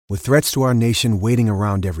With threats to our nation waiting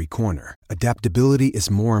around every corner, adaptability is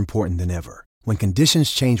more important than ever. When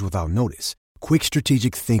conditions change without notice, quick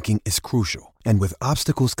strategic thinking is crucial. And with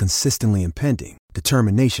obstacles consistently impending,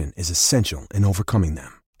 determination is essential in overcoming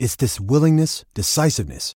them. It's this willingness,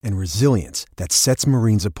 decisiveness, and resilience that sets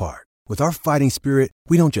Marines apart. With our fighting spirit,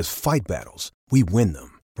 we don't just fight battles, we win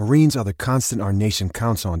them. Marines are the constant our nation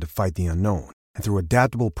counts on to fight the unknown. And through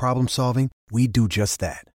adaptable problem solving, we do just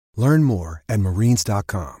that. Learn more at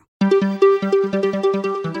marines.com.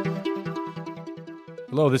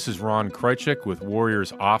 Hello, this is Ron Krejcik with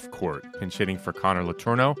Warriors Off Court, pinch hitting for Connor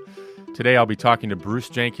Letourneau. Today I'll be talking to Bruce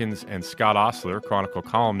Jenkins and Scott Ostler, Chronicle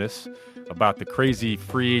columnists, about the crazy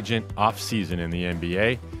free agent offseason in the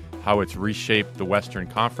NBA, how it's reshaped the Western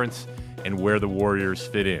Conference, and where the Warriors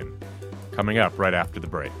fit in. Coming up right after the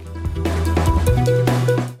break.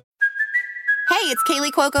 Hey, it's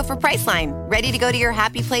Kaylee Cuoco for Priceline. Ready to go to your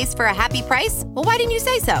happy place for a happy price? Well, why didn't you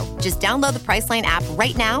say so? Just download the Priceline app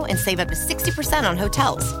right now and save up to 60% on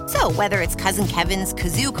hotels. So whether it's Cousin Kevin's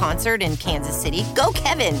Kazoo Concert in Kansas City, go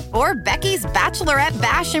Kevin, or Becky's Bachelorette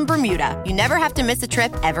Bash in Bermuda, you never have to miss a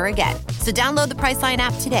trip ever again. So download the Priceline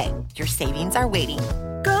app today. Your savings are waiting.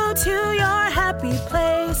 Go to your happy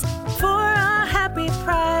place for a happy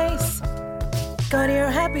price. Go to your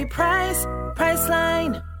happy price,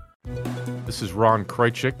 Priceline. This is Ron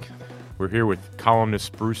Krejcik. We're here with columnists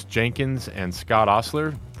Bruce Jenkins and Scott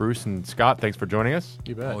Ostler. Bruce and Scott, thanks for joining us.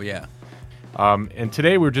 You bet. Oh, yeah. And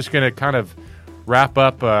today we're just going to kind of wrap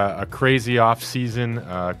up a crazy offseason,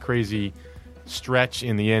 a crazy stretch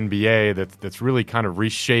in the NBA that's really kind of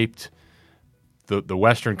reshaped the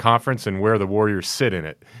Western Conference and where the Warriors sit in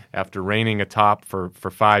it. After reigning atop for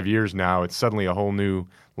 5 years now, it's suddenly a whole new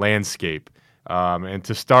landscape. And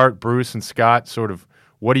to start, Bruce and Scott, sort of,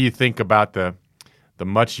 what do you think about the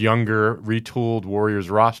much younger, retooled Warriors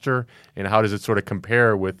roster, and how does it sort of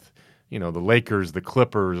compare with, the Lakers, the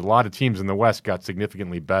Clippers? A lot of teams in the West got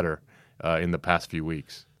significantly better in the past few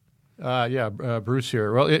weeks. Bruce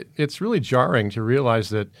here. Well, it's really jarring to realize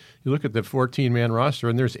that you look at the 14-man roster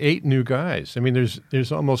and there's 8 new guys. I mean,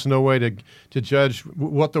 there's almost no way to judge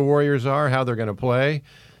what the Warriors are, how they're going to play.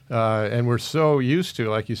 And we're so used to,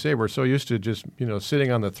 like you say, just,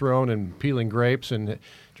 sitting on the throne and peeling grapes and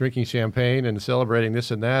drinking champagne and celebrating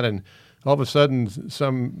this and that. And all of a sudden,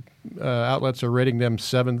 some outlets are rating them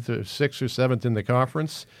 7th or 6th or 7th in the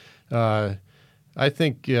conference. I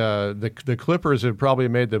think the Clippers have probably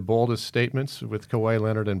made the boldest statements with Kawhi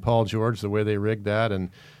Leonard and Paul George, the way they rigged that. And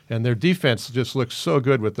their defense just looks so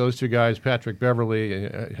good with those two guys, Patrick Beverley,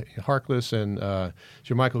 Harkless, and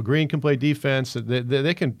Jermichael Green can play defense.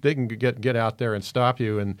 They can get out there and stop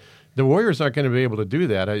you. And the Warriors aren't going to be able to do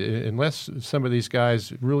that unless some of these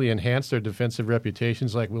guys really enhance their defensive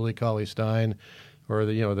reputations, like Willie Cauley-Stein or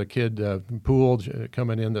the kid Poole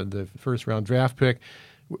coming in, the first-round draft pick.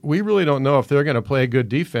 We really don't know if they're going to play good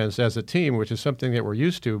defense as a team, which is something that we're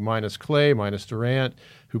used to, minus Clay, minus Durant,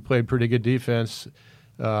 who played pretty good defense,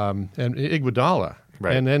 and Iguodala.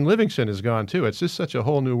 Right. And then Livingston is gone, too. It's just such a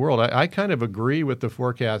whole new world. I kind of agree with the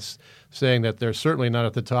forecasts saying that they're certainly not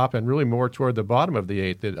at the top and really more toward the bottom of the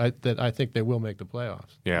 8, that I think they will make the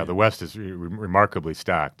playoffs. Yeah, the West is remarkably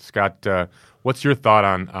stacked. Scott, what's your thought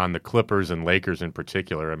on the Clippers and Lakers in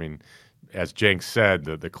particular? I mean, as Jenks said,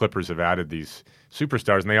 the Clippers have added these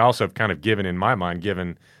superstars, and they also have kind of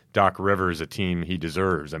given Doc Rivers a team he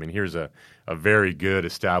deserves. I mean, here's a very good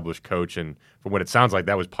established coach, and from what it sounds like,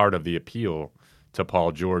 that was part of the appeal to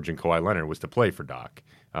Paul George and Kawhi Leonard was to play for Doc.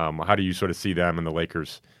 How do you sort of see them and the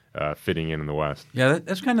Lakers fitting in the West? Yeah,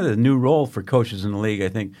 that's kind of the new role for coaches in the league, I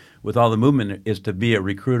think, with all the movement, is to be a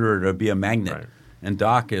recruiter or to be a magnet. Right. And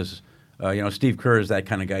Doc is, Steve Kerr is that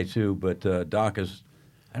kind of guy too, but Doc is,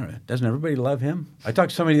 I don't know, doesn't everybody love him? I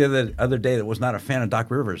talked to somebody the other day that was not a fan of Doc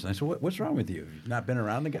Rivers, and I said, what's wrong with you? You've not been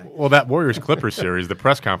around the guy? Well, that Warriors-Clippers series, the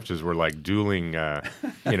press conferences were like dueling,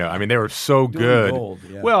 they were so good. Gold,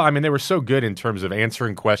 yeah. Well, they were so good in terms of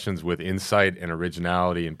answering questions with insight and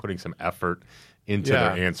originality and putting some effort into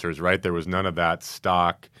their answers, right? There was none of that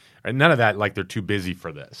stock, and none of that like they're too busy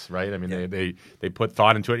for this, right? I mean, they put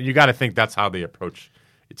thought into it. And you got to think that's how they approach.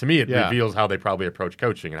 To me, it reveals how they probably approach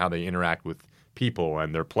coaching and how they interact with people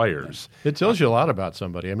and their players. It tells you a lot about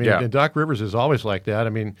somebody. I mean, Doc Rivers is always like that. I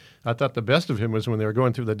mean, I thought the best of him was when they were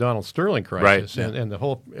going through the Donald Sterling crisis, right. and the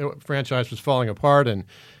whole franchise was falling apart, and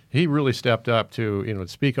he really stepped up to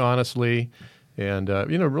speak honestly and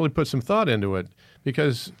really put some thought into it.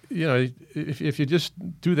 Because if you just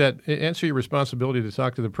do that, answer your responsibility to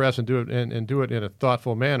talk to the press and do it and do it in a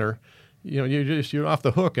thoughtful manner, you're off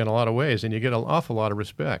the hook in a lot of ways, and you get an awful lot of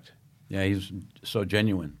respect. Yeah, he's so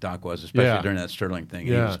genuine, Doc was, especially during that Sterling thing.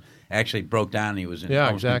 He was actually broke down. He was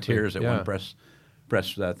almost in tears at one press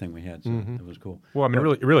thing we had. So it was cool. Well, I mean,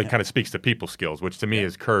 it really kind of speaks to people skills, which to me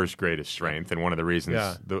is Kerr's greatest strength, and one of the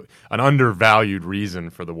reasons, an undervalued reason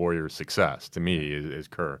for the Warriors' success to me is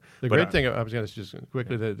Kerr. The great thing, I was going to just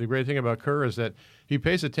quickly, the great thing about Kerr is that he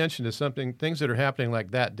pays attention to things that are happening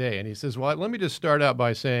like that day, and he says, "Well, let me just start out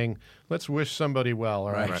by saying, let's wish somebody well.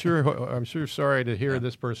 Or I'm sure sorry to hear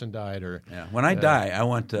this person died." Or when I die, I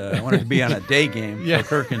want to be on a day game so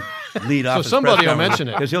Kerr can lead off. So somebody will mention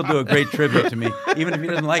it because he'll do a great tribute to me, even if he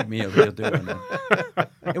doesn't like me. He'll do it.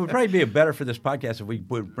 It would probably be better for this podcast if we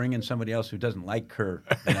would bring in somebody else who doesn't like Kerr.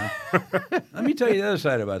 You know? Let me tell you the other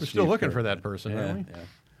side about. We're Steve still looking Kerr. For that person, aren't we?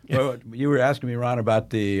 Yeah. Well, you were asking me, Ron, about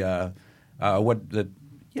the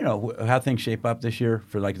how things shape up this year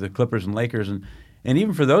for like the Clippers and Lakers, and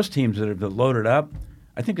even for those teams that have loaded up.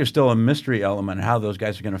 I think there's still a mystery element in how those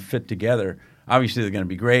guys are going to fit together. Obviously, they're going to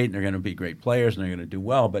be great, and they're going to be great players, and they're going to do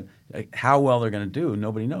well. But how well they're going to do,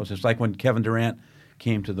 nobody knows. It's like when Kevin Durant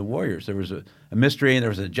came to the Warriors. There was a mystery, and there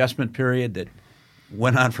was an adjustment period that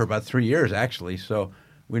went on for about 3 years, actually. So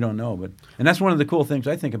we don't know. And that's one of the cool things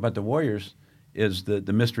I think about the Warriors is the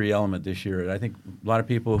mystery element this year. And I think a lot of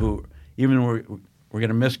people who even we're going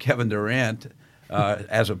to miss Kevin Durant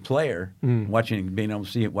as a player, being able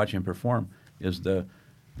to watching him perform, is the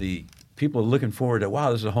people looking forward to,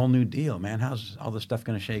 wow, this is a whole new deal, man. How's all this stuff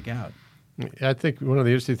going to shake out? I think one of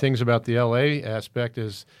the interesting things about the L.A. aspect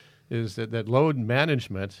is that load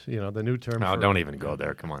management, the new term. No, don't even go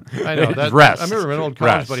there. Come on. I know. That, rest. I remember an old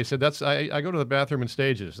college buddy said, I go to the bathroom in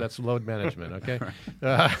stages. That's load management, okay?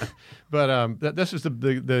 But this is the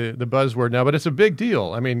buzzword now, but it's a big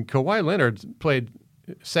deal. I mean, Kawhi Leonard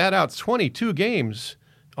sat out 22 games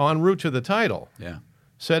en route to the title. Yeah.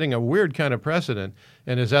 Setting a weird kind of precedent.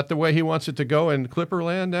 And is that the way he wants it to go in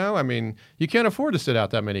Clipperland now? I mean, you can't afford to sit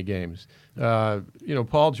out that many games.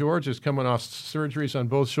 Paul George is coming off surgeries on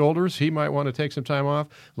both shoulders. He might want to take some time off.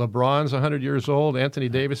 LeBron's 100 years old. Anthony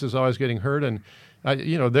Davis is always getting hurt. And,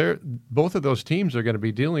 both of those teams are going to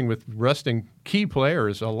be dealing with resting key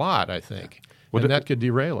players a lot, I think. Well, that could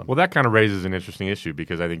derail them. Well, that kind of raises an interesting issue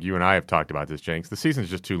because I think you and I have talked about this, Jenks. The season's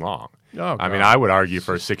just too long. Oh, I mean, I would argue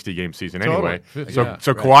for a 60-game season anyway. Totally.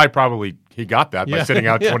 So Kawhi probably he got that by sitting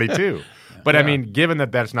out 22. But I mean, given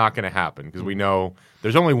that that's not going to happen because we know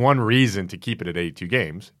there's only one reason to keep it at 82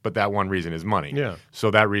 games, but that one reason is money. Yeah. So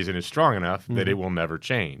that reason is strong enough that it will never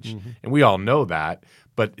change. And we all know that,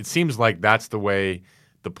 but it seems like that's the way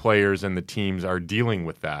the players and the teams are dealing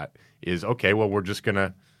with that is, okay, well, we're just going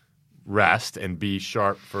to rest and be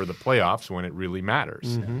sharp for the playoffs when it really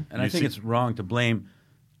matters. And I think it's wrong to blame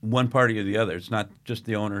one party or the other. It's not just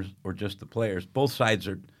the owners or just the players. Both sides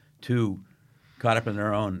are too caught up in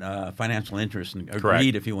their own financial interests and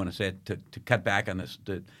greed, if you want to say it, to cut back on this,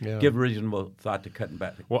 to give reasonable thought to cutting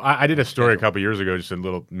back. Well, I did a story a couple years ago, just a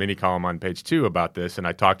little mini column on page 2 about this, and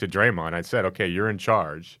I talked to Draymond. I said, okay, you're in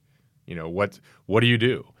charge. What do you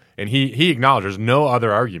do? And he acknowledged there's no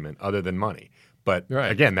other argument other than money. But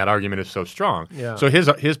again, that argument is so strong. Yeah. So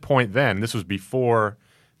his point then, this was before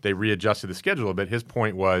they readjusted the schedule a bit, his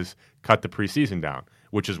point was cut the preseason down,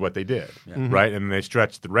 which is what they did, right? And they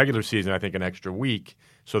stretched the regular season, I think, an extra week,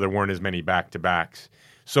 so there weren't as many back-to-backs.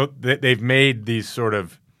 So they've made these sort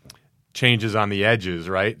of changes on the edges,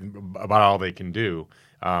 right, about all they can do.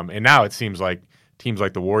 And now it seems like teams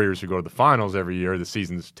like the Warriors who go to the finals every year, the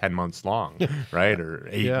season's 10 months long, right? Or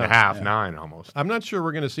 8.5, 9 almost. I'm not sure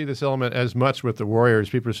we're going to see this element as much with the Warriors.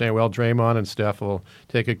 People are saying, well, Draymond and Steph will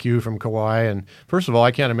take a cue from Kawhi. And first of all,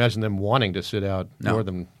 I can't imagine them wanting to sit out more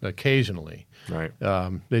than occasionally. Right.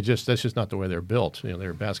 That's just not the way they're built.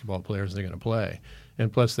 They're basketball players, they're going to play.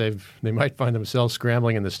 And plus, they might find themselves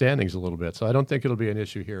scrambling in the standings a little bit. So I don't think it'll be an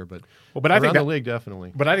issue here, but I think the league,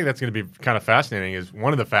 definitely. But I think that's going to be kind of fascinating. Is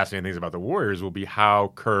one of the fascinating things about the Warriors will be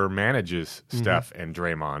how Kerr manages Steph and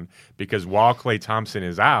Draymond, because while Klay Thompson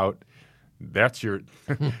is out, that's your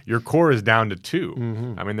core is down to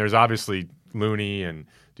 2. I mean, there's obviously Looney and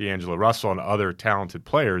D'Angelo Russell and other talented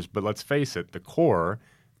players, but let's face it, the core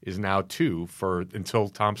is now 2 until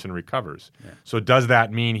Thompson recovers. Yeah. So does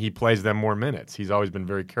that mean he plays them more minutes? He's always been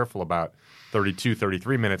very careful about 32,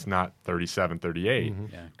 33 minutes, not 37, 38.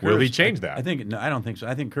 Yeah. Will he change that? I don't think so.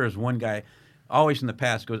 I think Kerr's one guy, always in the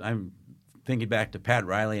past, I'm thinking back to Pat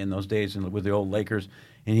Riley in those days with the old Lakers,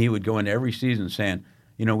 and he would go into every season saying,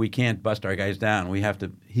 we can't bust our guys down. We have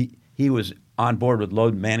to. He was on board with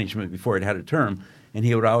load management before it had a term, and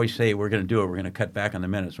he would always say, we're going to do it. We're going to cut back on the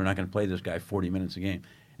minutes. We're not going to play this guy 40 minutes a game.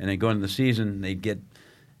 And they go into the season,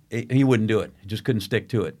 he wouldn't do it. He just couldn't stick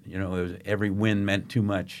to it. Every win meant too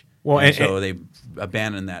much. Well, and so they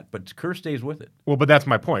abandoned that. But Kerr stays with it. Well, but that's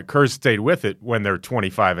my point. Kerr stayed with it when they're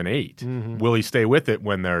 25-8. Will he stay with it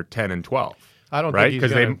when they're 10-12? I don't right think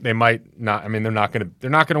because they might not. I mean, they're not going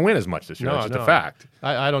to win as much this year. That's just a fact.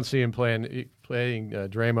 I don't see him playing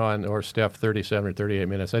Draymond or Steph 37 or 38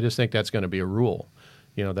 minutes. I just think that's going to be a rule.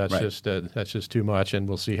 That's just too much, and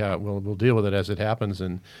we'll see how we'll deal with it as it happens,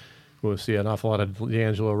 and we'll see an awful lot of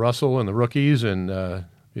D'Angelo Russell and the rookies, and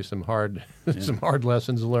be some hard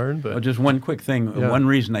lessons learned. But just one quick thing. Yeah. One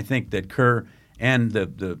reason I think that Kerr and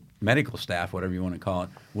the medical staff, whatever you want to call it,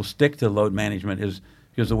 will stick to load management is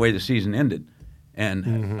because the way the season ended. And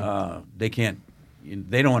they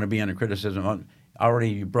don't want to be under criticism. Already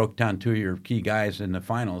you broke down 2 of your key guys in the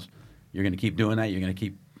finals. You're going to keep doing that. You're going to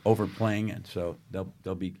keep overplaying, and so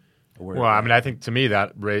they'll be aware. Well, I mean, I think to me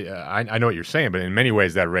that I know what you're saying, but in many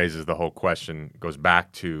ways that raises the whole question, goes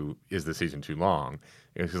back to, is the season too long?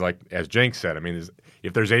 Because like as Jenks said, I mean,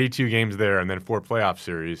 if there's 82 games there and then 4 playoff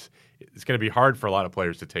series, it's going to be hard for a lot of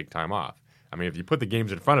players to take time off. I mean, if you put the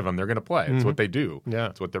games in front of them, they're going to play. It's what they do. Yeah.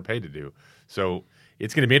 It's what they're paid to do. So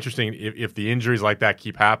it's going to be interesting if the injuries like that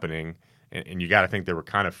keep happening, and you got to think they were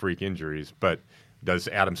kind of freak injuries, but does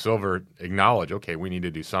Adam Silver acknowledge, okay, we need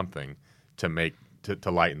to do something to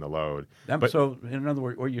lighten the load? So, in other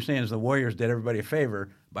words, what you're saying is the Warriors did everybody a favor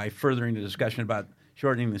by furthering the discussion about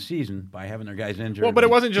shortening the season by having their guys injured. Well, but it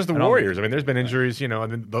wasn't just the Warriors. I mean, there's been injuries, and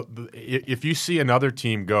then if you see another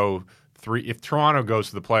team go if Toronto goes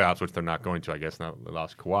to the playoffs, which they're not going to, I guess now they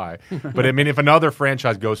lost Kawhi, but I mean, if another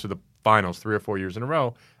franchise goes to the finals 3 or 4 years in a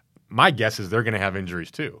row, my guess is they're going to have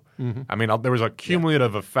injuries too. I mean, there was a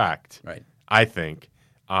cumulative effect, right, I think,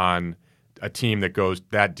 on a team that goes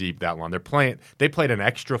that deep, that long. They played an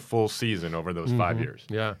extra full season over those 5 years.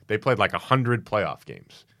 Yeah. They played like 100 playoff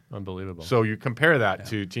games. Unbelievable. So you compare that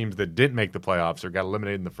to teams that didn't make the playoffs or got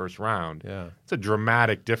eliminated in the first round. Yeah. It's a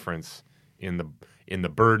dramatic difference in the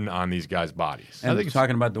burden on these guys' bodies. And I think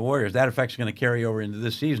talking about the Warriors, that effect's going to carry over into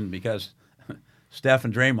this season because Steph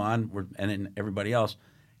and Draymond and everybody else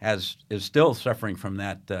is still suffering from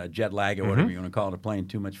that jet lag or whatever you want to call it, of playing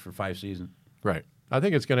too much for 5 seasons. Right. I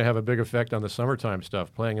think it's going to have a big effect on the summertime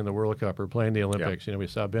stuff, playing in the World Cup or playing the Olympics. Yeah. We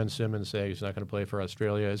saw Ben Simmons say he's not going to play for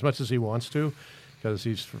Australia as much as he wants to, because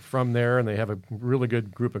he's from there and they have a really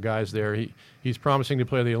good group of guys there. He's promising to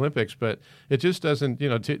play the Olympics, but it just doesn't.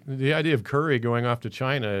 The idea of Curry going off to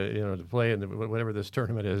China, to play in whatever this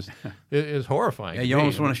tournament is horrifying. Yeah, you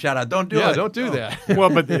almost want to shout out, "Don't do it! Yeah, don't do that."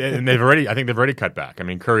 Well, but and I think they've already cut back. I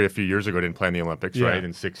mean, Curry a few years ago didn't play in the Olympics, right,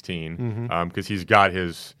 in 2016, because he's got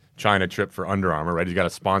his China trip for Under Armour, right? He's got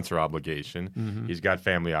a sponsor obligation. He's got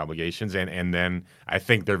family obligations. And then I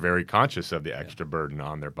think they're very conscious of the extra burden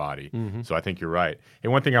on their body. So I think you're right.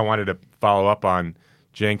 And one thing I wanted to follow up on,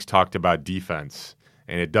 Jenks talked about defense.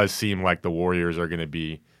 And it does seem like the Warriors are going to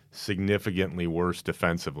be significantly worse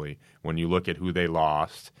defensively when you look at who they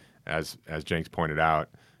lost, as Jenks pointed out,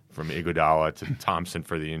 from Iguodala to Thompson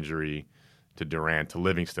for the injury, to Durant, to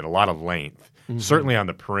Livingston, a lot of length, certainly on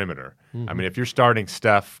the perimeter. I mean, if you're starting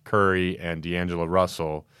Steph Curry and D'Angelo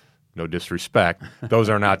Russell, no disrespect, those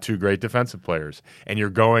are not two great defensive players. And you're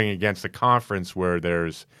going against a conference where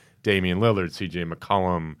there's Damian Lillard, C.J.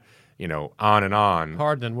 McCollum, on and on.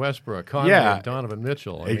 Harden and Westbrook, Conley and Donovan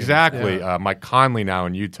Mitchell. Exactly. Mike Conley now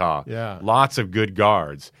in Utah. Yeah. Lots of good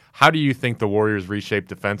guards. How do you think the Warriors reshape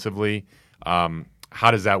defensively?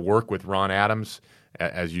 How does that work with Ron Adams?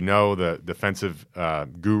 As you know, the defensive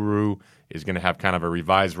guru is going to have kind of a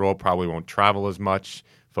revised role, probably won't travel as much,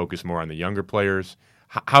 focus more on the younger players.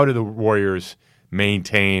 How do the Warriors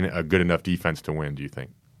maintain a good enough defense to win, do you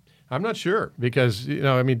think? I'm not sure because,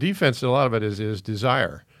 defense, a lot of it is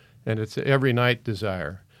desire, and it's every night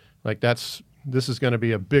desire. Like this is going to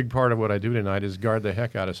be a big part of what I do tonight is guard the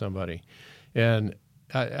heck out of somebody. And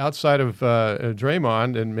outside of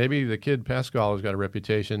Draymond, and maybe the kid Pascal has got a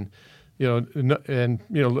reputation,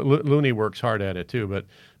 Looney works hard at it too.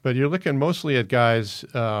 But you're looking mostly at guys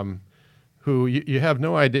who you have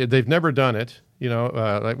no idea. They've never done it.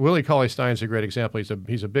 Like Willie Cauley-Stein's a great example.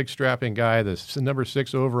 He's a big strapping guy, the number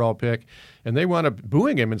 6 overall pick, and they wound up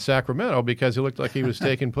booing him in Sacramento because he looked like he was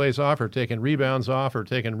taking plays off or taking rebounds off or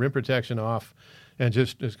taking rim protection off and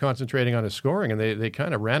just concentrating on his scoring, and they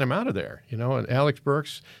kind of ran him out of there. And Alex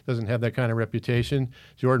Burks doesn't have that kind of reputation.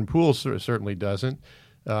 Jordan Poole certainly doesn't.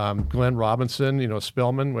 Glenn Robinson,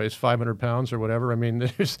 Spellman weighs 500 pounds or whatever. I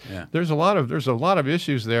mean, there's a lot of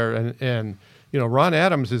issues there, and Ron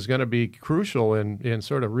Adams is going to be crucial in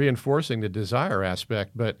sort of reinforcing the desire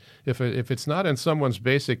aspect. But if it's not in someone's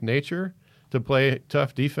basic nature to play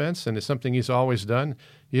tough defense, and it's something he's always done,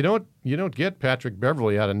 you don't get Patrick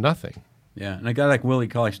Beverley out of nothing. Yeah, and a guy like Willie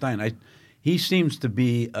Cauley-Stein, he seems to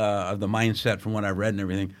be of the mindset, from what I've read and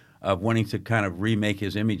everything, of wanting to kind of remake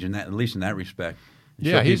his image in that, at least in that respect.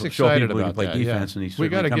 Yeah, he's excited show people about he can play that. defense, and he's We certainly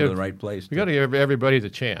gotta come to give- the right place. We got to give everybody the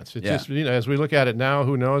chance. It's just, as we look at it now,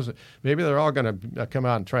 who knows? Maybe they're all going to come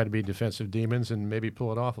out and try to be defensive demons and maybe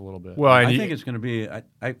pull it off a little bit. Well, I think it's going to be.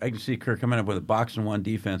 I can see Kerr coming up with a box and one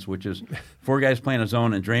defense, which is 4 guys playing a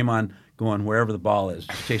zone and Draymond going wherever the ball is,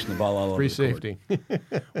 just chasing the ball all over free the court.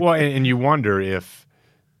 safety. Well, and you wonder if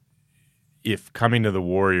coming to the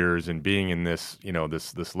Warriors and being in this,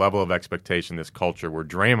 this level of expectation, this culture where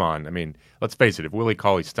Draymond, I mean, let's face it, if Willie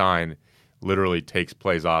Cauley-Stein literally takes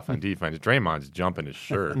plays off on defense, Draymond's jumping his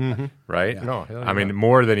shirt, right? Yeah. No, hell I mean, yeah.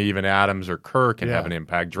 more than even Adams or Kerr can have Yeah. an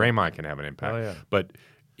impact, Draymond can have an impact. Oh, yeah. But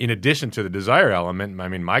in addition to the desire element, I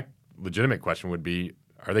mean, my legitimate question would be,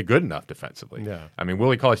 are they good enough defensively? Yeah. I mean,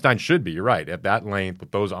 Willie Cauley-Stein should be, you're right, at that length with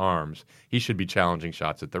those arms, he should be challenging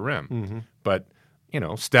shots at the rim. But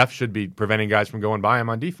Steph should be preventing guys from going by him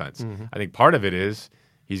on defense. I think part of it is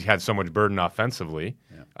he's had so much burden offensively,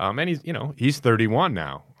 and he's 31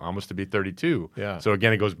 now, almost to be 32. Yeah. So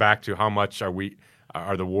again, it goes back to how much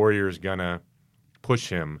are the Warriors gonna push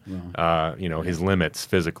him, his limits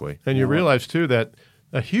physically. And you realize, too, that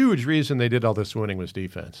a huge reason they did all this winning was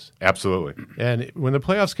defense. Absolutely. And when the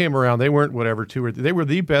playoffs came around, they weren't whatever they were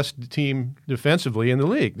the best team defensively in the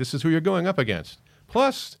league. This is who you're going up against.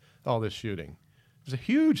 Plus all this shooting. It was a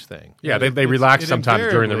huge thing. Yeah, they It relaxed sometimes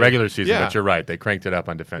during the invariably- regular season, Yeah. but you're right. They cranked it up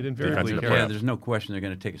on defense. invariably defensive carried. Yeah, playoffs. there's no question they're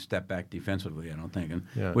going to take a step back defensively, I don't think, and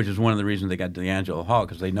Yeah. which is one of the reasons they got D'Angelo Hall,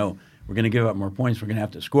 because they know we're going to give up more points, we're going to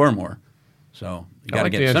have to score more. So you got to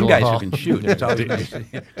like get some D'Angelo guys Hall. who can shoot. It's always nice.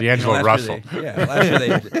 D'Angelo last Russell. year last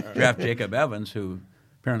year they draft Jacob Evans, who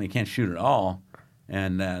apparently can't shoot at all,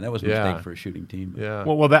 and that was a Yeah. mistake for a shooting team. Yeah.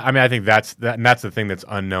 Well, I think that's the thing that's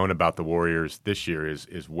unknown about the Warriors this year is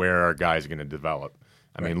where our guys going to develop.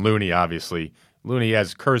 I mean, Looney, obviously. Looney,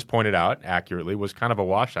 as Kerr's pointed out accurately, was kind of a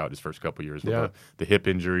washout his first couple of years with the hip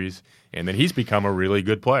injuries, and then he's become a really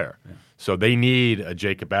good player. Yeah. So they need a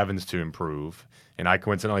Jacob Evans to improve. And I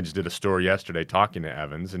coincidentally just did a story yesterday talking to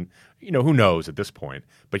Evans, and who knows at this point,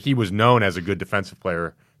 but he was known as a good defensive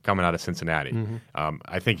player coming out of Cincinnati.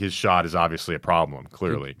 I think his shot is obviously a problem,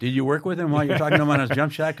 clearly. Did you work with him while you're talking to him on his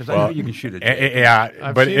jump shot? Because I know you can shoot it. Yeah,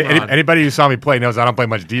 I've but seen Ron. anybody who saw me play knows I don't play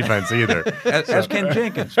much defense either. As Ken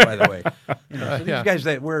Jenkins, by the way. So these guys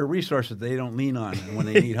that we're a resource that they don't lean on when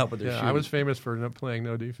they need help with their shooting. I was famous for playing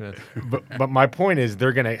no defense. But my point is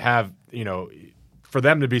they're going to have, for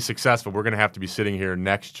them to be successful, we're going to have to be sitting here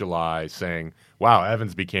next July saying, wow,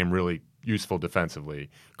 Evans became really useful defensively.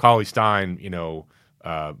 Cauley-Stein,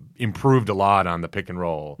 improved a lot on the pick and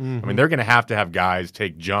roll. I mean, they're going to have guys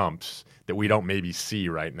take jumps that we don't maybe see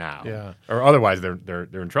right now. Yeah. Or otherwise they're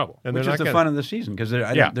in trouble. And Which they're is not the fun of the season, because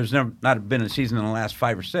there's never not been a season in the last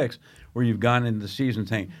 5 or 6 where you've gone into the season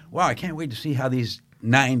saying, wow, I can't wait to see how these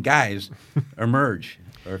 9 guys emerge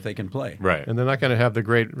or if they can play. Right. And they're not going to have the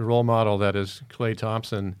great role model that is Klay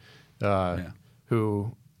Thompson,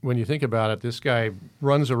 who, when you think about it, this guy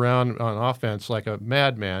runs around on offense like a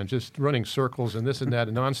madman, just running circles and this and that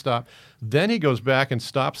and nonstop. Then he goes back and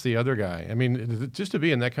stops the other guy. I mean, just to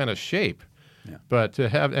be in that kind of shape. Yeah. But to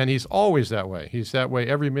have, and he's always that way. He's that way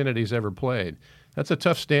every minute he's ever played. That's a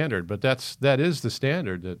tough standard, but that is the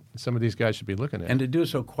standard that some of these guys should be looking at. And to do it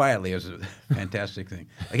so quietly is a fantastic thing.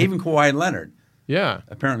 Like even Kawhi Leonard yeah,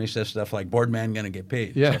 apparently says stuff like, board man going to get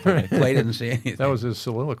paid. Yeah. So Klay didn't say anything. that was his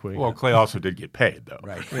soliloquy. Well, Klay also did get paid, though.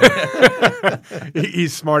 Right.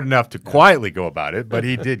 He's smart enough to quietly go about it, but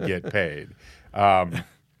he did get paid.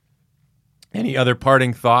 Any other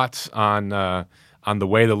parting thoughts on the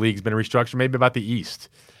way the league's been restructured? Maybe about the East.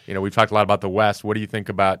 We've talked a lot about the West. What do you think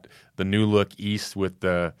about the new look East with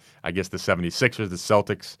the 76ers, the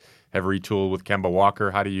Celtics have retooled with Kemba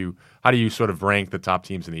Walker? How do you sort of rank the top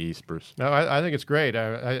teams in the East, Bruce? No, I think it's great.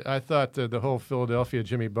 I thought the whole Philadelphia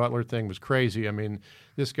Jimmy Butler thing was crazy. I mean,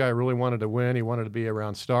 this guy really wanted to win. He wanted to be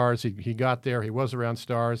around stars. He got there. He was around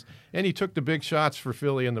stars. And he took the big shots for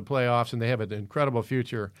Philly in the playoffs, and they have an incredible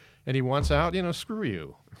future. And he wants out, screw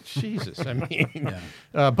you. Jesus, I mean.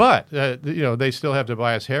 But they still have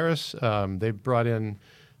Tobias Harris. They brought in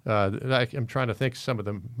I'm trying to think some of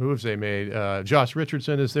the moves they made. Josh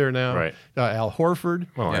Richardson is there now. Right. Al Horford.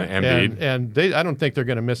 Well, and Embiid. And I don't think they're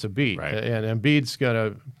going to miss a beat. Right. And Embiid's going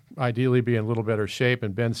to ideally be in a little better shape.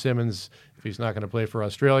 And Ben Simmons, if he's not going to play for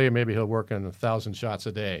Australia, maybe he'll work on 1,000 shots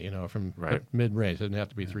a day, from mid-range. It doesn't have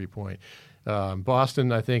to be three-point.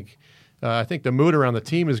 Boston, I think the mood around the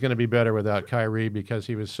team is going to be better without Kyrie because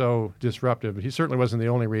he was so disruptive. He certainly wasn't the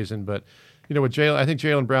only reason, but with I think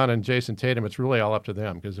Jaylen Brown and Jason Tatum, it's really all up to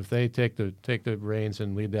them because if they take the reins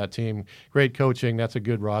and lead that team, great coaching, that's a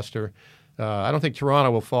good roster. I don't think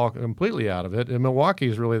Toronto will fall completely out of it. And Milwaukee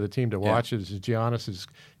is really the team to watch. As Giannis is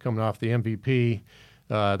coming off the MVP.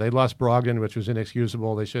 They lost Brogdon, which was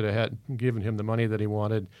inexcusable. They should have given him the money that he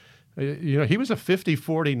wanted. He was a 50,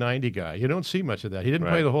 40, 90 guy. You don't see much of that. He didn't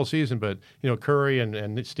play the whole season, but Curry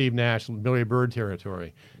and Steve Nash, Billy Bird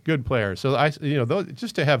territory, good player. So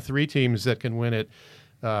just to have 3 teams that can win it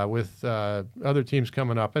with other teams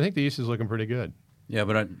coming up, I think the East is looking pretty good. Yeah,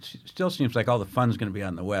 but it still seems like all the fun's going to be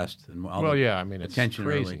on the West. And it's attention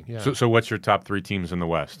crazy. Early. Yeah. So what's your top 3 teams in the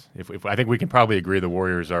West? If I think we can probably agree the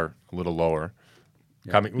Warriors are a little lower.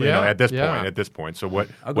 At this point. So what?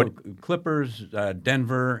 I'll go Clippers,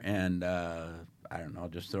 Denver, and I don't know. I'll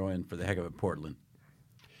just throw in for the heck of it Portland.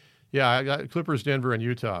 Yeah, I got Clippers, Denver, and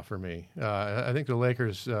Utah for me. I think the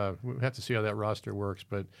Lakers. We have to see how that roster works,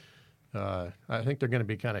 but I think they're going to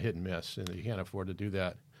be kind of hit and miss, and you can't afford to do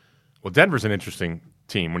that. Well, Denver's an interesting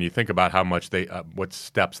team when you think about how much what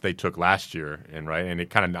steps they took last year, and it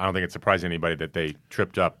kind of I don't think it surprised anybody that they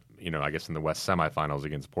tripped up. I guess in the West semifinals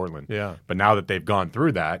against Portland. Yeah. But now that they've gone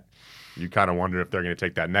through that, you kind of wonder if they're going to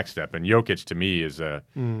take that next step. And Jokic, to me, is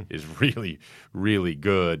really, really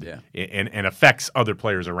good and affects other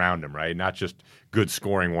players around him, right? Not just good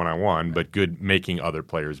scoring one-on-one, but good making other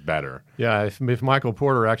players better. Yeah, if Michael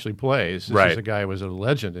Porter actually plays, this is a guy who was a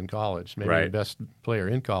legend in college, maybe the best player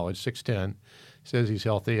in college, 6'10", says he's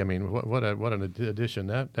healthy. I mean, what an addition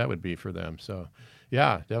that would be for them. So,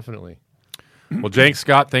 yeah, definitely. Well, Jake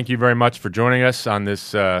Scott, thank you very much for joining us on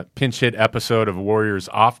this pinch hit episode of Warriors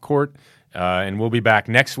Off Court. And we'll be back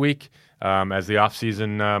next week as the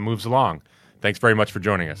offseason moves along. Thanks very much for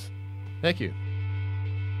joining us. Thank you.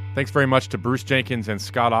 Thanks very much to Bruce Jenkins and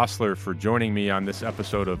Scott Ostler for joining me on this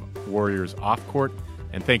episode of Warriors Off Court.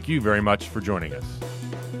 And thank you very much for joining us.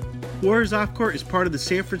 Warriors Off Court is part of the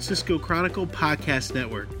San Francisco Chronicle podcast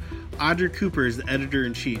network. Audrey Cooper is the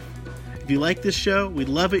editor-in-chief. If you like this show, we'd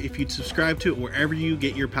love it if you'd subscribe to it wherever you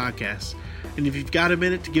get your podcasts. And if you've got a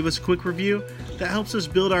minute to give us a quick review, that helps us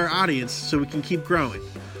build our audience so we can keep growing.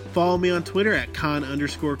 Follow me on Twitter at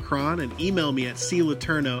 @con_cron and email me at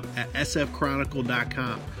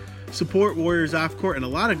cletourneau@sfchronicle.com. Support Warriors Off Court and a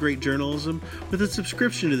lot of great journalism with a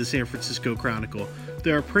subscription to the San Francisco Chronicle.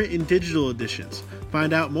 There are print and digital editions.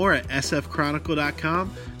 Find out more at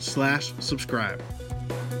sfchronicle.com/subscribe.